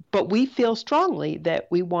 But we feel strongly that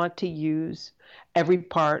we want to use every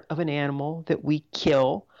part of an animal that we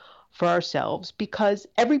kill for ourselves, because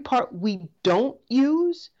every part we don't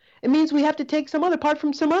use, it means we have to take some other part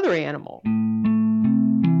from some other animal.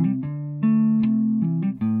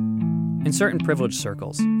 In certain privileged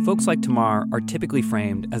circles, folks like Tamar are typically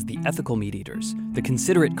framed as the ethical meat eaters, the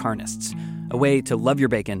considerate carnists, a way to love your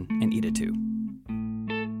bacon and eat it too.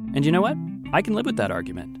 And you know what? I can live with that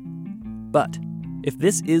argument. But if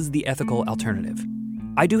this is the ethical alternative,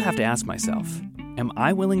 I do have to ask myself, am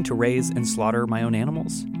I willing to raise and slaughter my own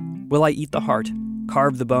animals? Will I eat the heart,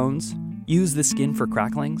 carve the bones, use the skin for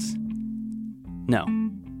cracklings? No,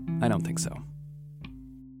 I don't think so.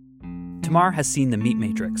 Tamar has seen the meat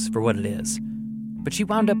matrix for what it is, but she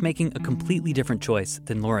wound up making a completely different choice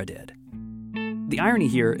than Laura did. The irony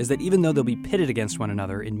here is that even though they'll be pitted against one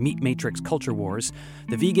another in meat matrix culture wars,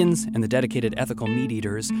 the vegans and the dedicated ethical meat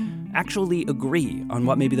eaters actually agree on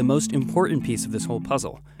what may be the most important piece of this whole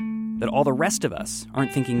puzzle, that all the rest of us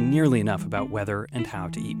aren't thinking nearly enough about whether and how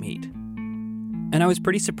to eat meat. And I was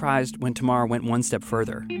pretty surprised when Tamar went one step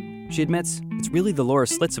further. She admits it's really the Laura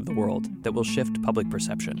Slits of the world that will shift public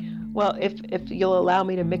perception. Well, if you'll allow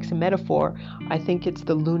me to mix a metaphor, I think it's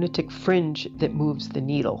the lunatic fringe that moves the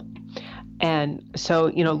needle. And so,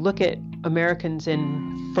 look at Americans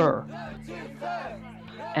in fur.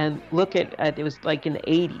 And look at it was like in the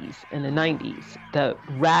 80s and the 90s, the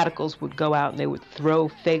radicals would go out and they would throw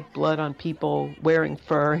fake blood on people wearing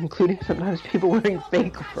fur, including sometimes people wearing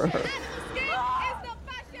fake fur.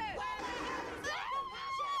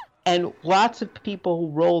 And lots of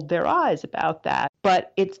people rolled their eyes about that.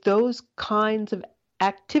 But it's those kinds of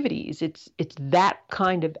activities, it's that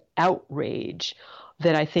kind of outrage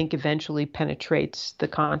that I think eventually penetrates the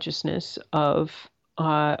consciousness of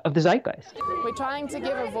the zeitgeist. We're trying to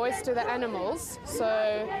give a voice to the animals,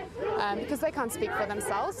 so because they can't speak for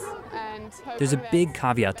themselves. And there's a big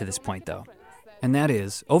caveat to this point, though, and that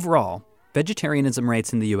is, overall, vegetarianism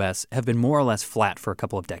rates in the U.S. have been more or less flat for a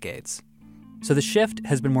couple of decades. So the shift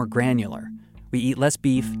has been more granular. We eat less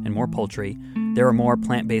beef and more poultry. There are more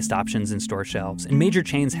plant-based options in store shelves, and major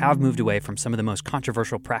chains have moved away from some of the most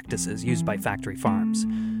controversial practices used by factory farms.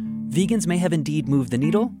 Vegans may have indeed moved the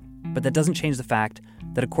needle, but that doesn't change the fact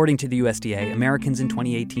that according to the USDA, Americans in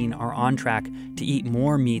 2018 are on track to eat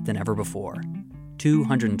more meat than ever before,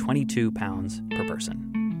 222 pounds per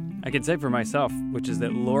person. I can say for myself, which is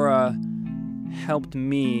that Laura helped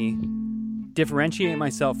me differentiate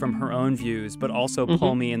myself from her own views, but also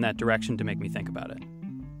pull me in that direction to make me think about it.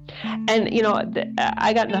 And,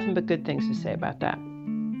 I got nothing but good things to say about that.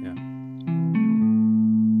 Yeah.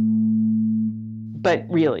 But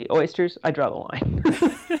really, oysters, I draw the line.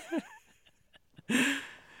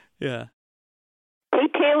 Yeah. Hey,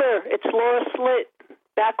 Taylor, it's Laura Slit,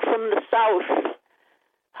 back from the South.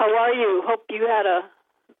 How are you? Hope you had a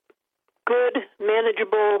good,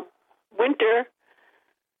 manageable winter.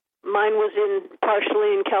 Mine was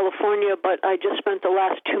partially in California, but I just spent the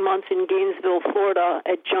last 2 months in Gainesville, Florida,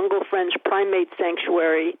 at Jungle Friends Primate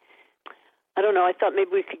Sanctuary. I don't know, I thought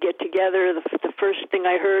maybe we could get together. The first thing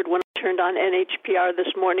I heard when I turned on NHPR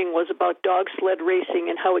this morning was about dog sled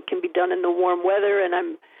racing and how it can be done in the warm weather, and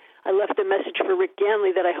I left a message for Rick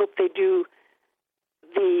Ganley that I hope they do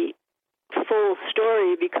the full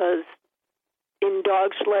story, because in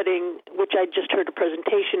dog sledding, which I just heard a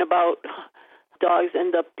presentation about, dogs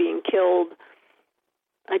end up being killed.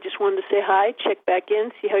 I just wanted to say hi, check back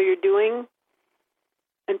in, see how you're doing,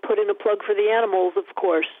 and put in a plug for the animals, of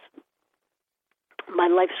course. My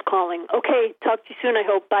life's calling. Okay, talk to you soon, I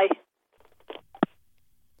hope. Bye.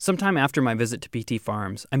 Sometime after my visit to PT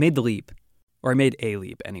Farms, I made the leap. Or I made a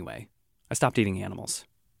leap, anyway. I stopped eating animals.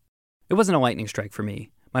 It wasn't a lightning strike for me.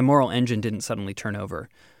 My moral engine didn't suddenly turn over.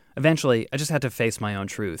 Eventually, I just had to face my own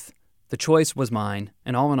truth. The choice was mine,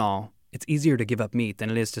 and all in all, it's easier to give up meat than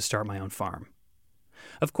it is to start my own farm.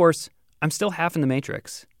 Of course, I'm still half in the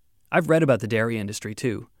matrix. I've read about the dairy industry,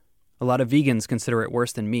 too. A lot of vegans consider it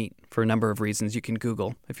worse than meat, for a number of reasons you can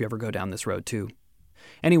Google if you ever go down this road, too.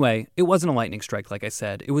 Anyway, it wasn't a lightning strike, like I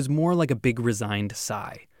said. It was more like a big resigned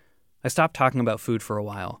sigh. I stopped talking about food for a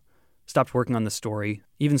while, stopped working on the story,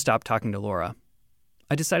 even stopped talking to Laura.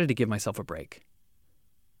 I decided to give myself a break.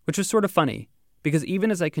 Which was sort of funny, because even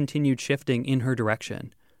as I continued shifting in her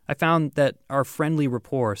direction, I found that our friendly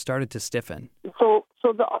rapport started to stiffen. So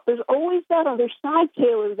there's always that other side,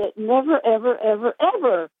 Taylor, that never, ever, ever,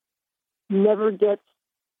 ever never gets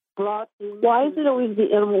brought in. Why is it always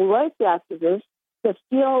the animal rights activists that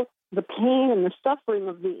feel the pain and the suffering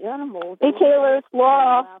of the animals? Hey, Taylor, it's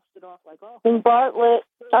Laura in Bartlett.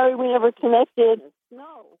 Sorry we never connected.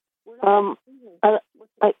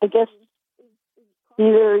 I guess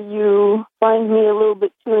either you find me a little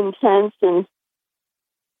bit too intense, and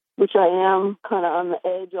which I am kind of on the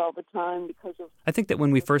edge all the time because of... I think that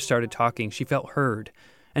when we first started talking, she felt heard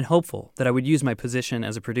and hopeful that I would use my position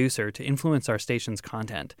as a producer to influence our station's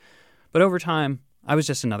content. But over time, I was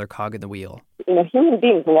just another cog in the wheel. Human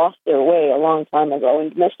beings lost their way a long time ago,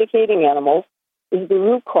 and domesticating animals is the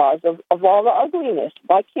root cause of all the ugliness.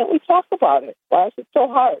 Why can't we talk about it? Why is it so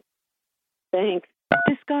hard? Thanks.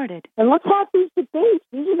 Discarded. And let's have these debates.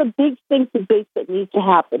 These are the big debates that need to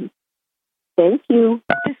happen. Thank you.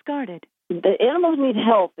 Discarded. The animals need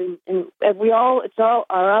help, and it's all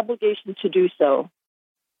our obligation to do so.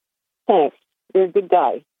 Thanks. You're a good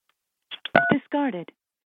guy. Discarded.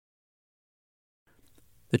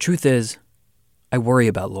 The truth is, I worry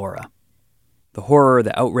about Laura. The horror,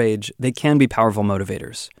 the outrage, they can be powerful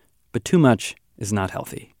motivators, but too much is not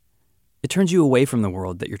healthy. It turns you away from the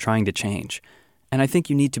world that you're trying to change, and I think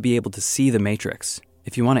you need to be able to see the matrix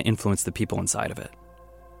if you want to influence the people inside of it.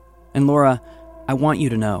 And Laura, I want you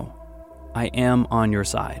to know, I am on your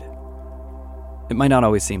side. It might not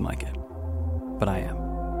always seem like it, but I am.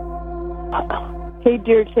 Hey,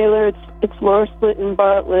 dear Taylor, it's Laura Slitt in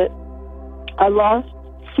Bartlett. I lost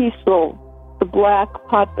Cecil, the black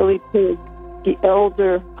potbelly pig, the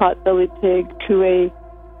elder potbelly pig, to a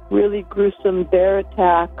really gruesome bear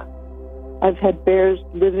attack. I've had bears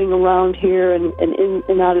living around here and in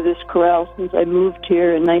and out of this corral since I moved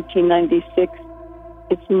here in 1996.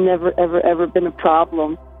 It's never, ever, ever been a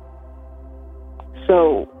problem.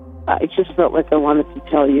 So I just felt like I wanted to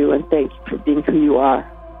tell you, and thank you for being who you are.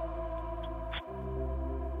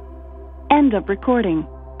 End of recording.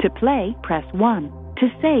 To play, press 1. To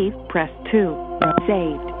save, press 2.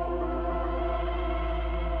 Saved.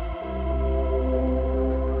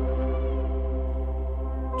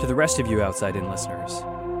 To the rest of you Outside In listeners,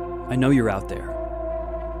 I know you're out there.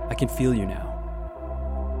 I can feel you now.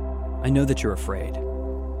 I know that you're afraid.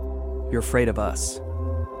 You're afraid of us.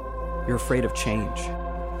 You're afraid of change.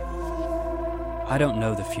 I don't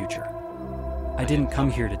know the future. I didn't come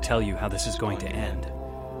here to tell you how this is going to end.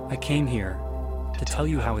 I came here to tell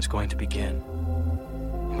you how it's going to begin.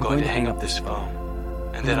 I'm going to hang up this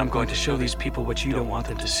phone, and then I'm going to show these people what you don't want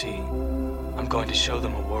them to see. I'm going to show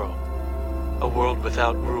them a world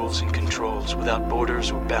without rules and controls, without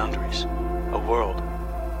borders or boundaries, a world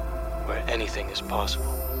where anything is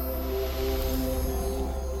possible.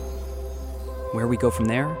 Where we go from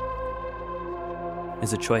there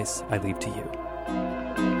is a choice I leave to you.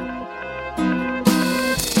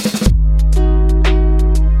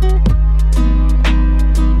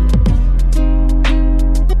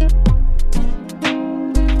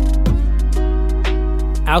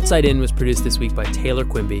 Outside In was produced this week by Taylor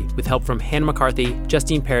Quimby, with help from Hannah McCarthy,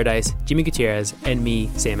 Justine Paradise, Jimmy Gutierrez, and me,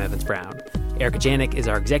 Sam Evans-Brown. Erica Janik is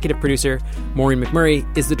our executive producer. Maureen McMurray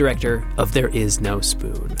is the director of There Is No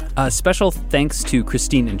Spoon. Special thanks to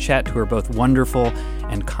Christine and Chet, who are both wonderful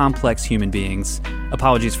and complex human beings.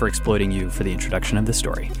 Apologies for exploiting you for the introduction of this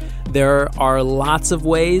story. There are lots of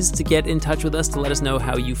ways to get in touch with us to let us know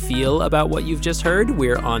how you feel about what you've just heard.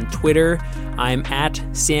 We're on Twitter. I'm at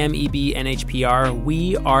SamEBNHPR.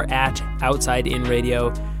 We are at Outside In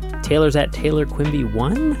Radio. Taylor's at Taylor Quimby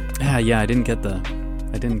 1? Yeah, I didn't get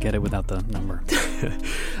it without the number.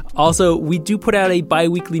 Also, we do put out a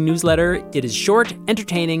bi-weekly newsletter. It is short,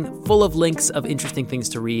 entertaining, full of links of interesting things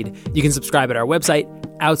to read. You can subscribe at our website,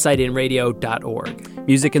 outsideinradio.org.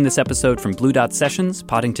 Music in this episode from Blue Dot Sessions,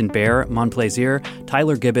 Poddington Bear, Mon Plaisir,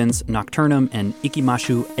 Tyler Gibbons, Nocturnum, and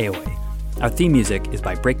Ikimashu Aoi. Our theme music is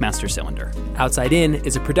by Breakmaster Cylinder. Outside In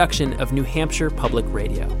is a production of New Hampshire Public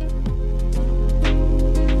Radio.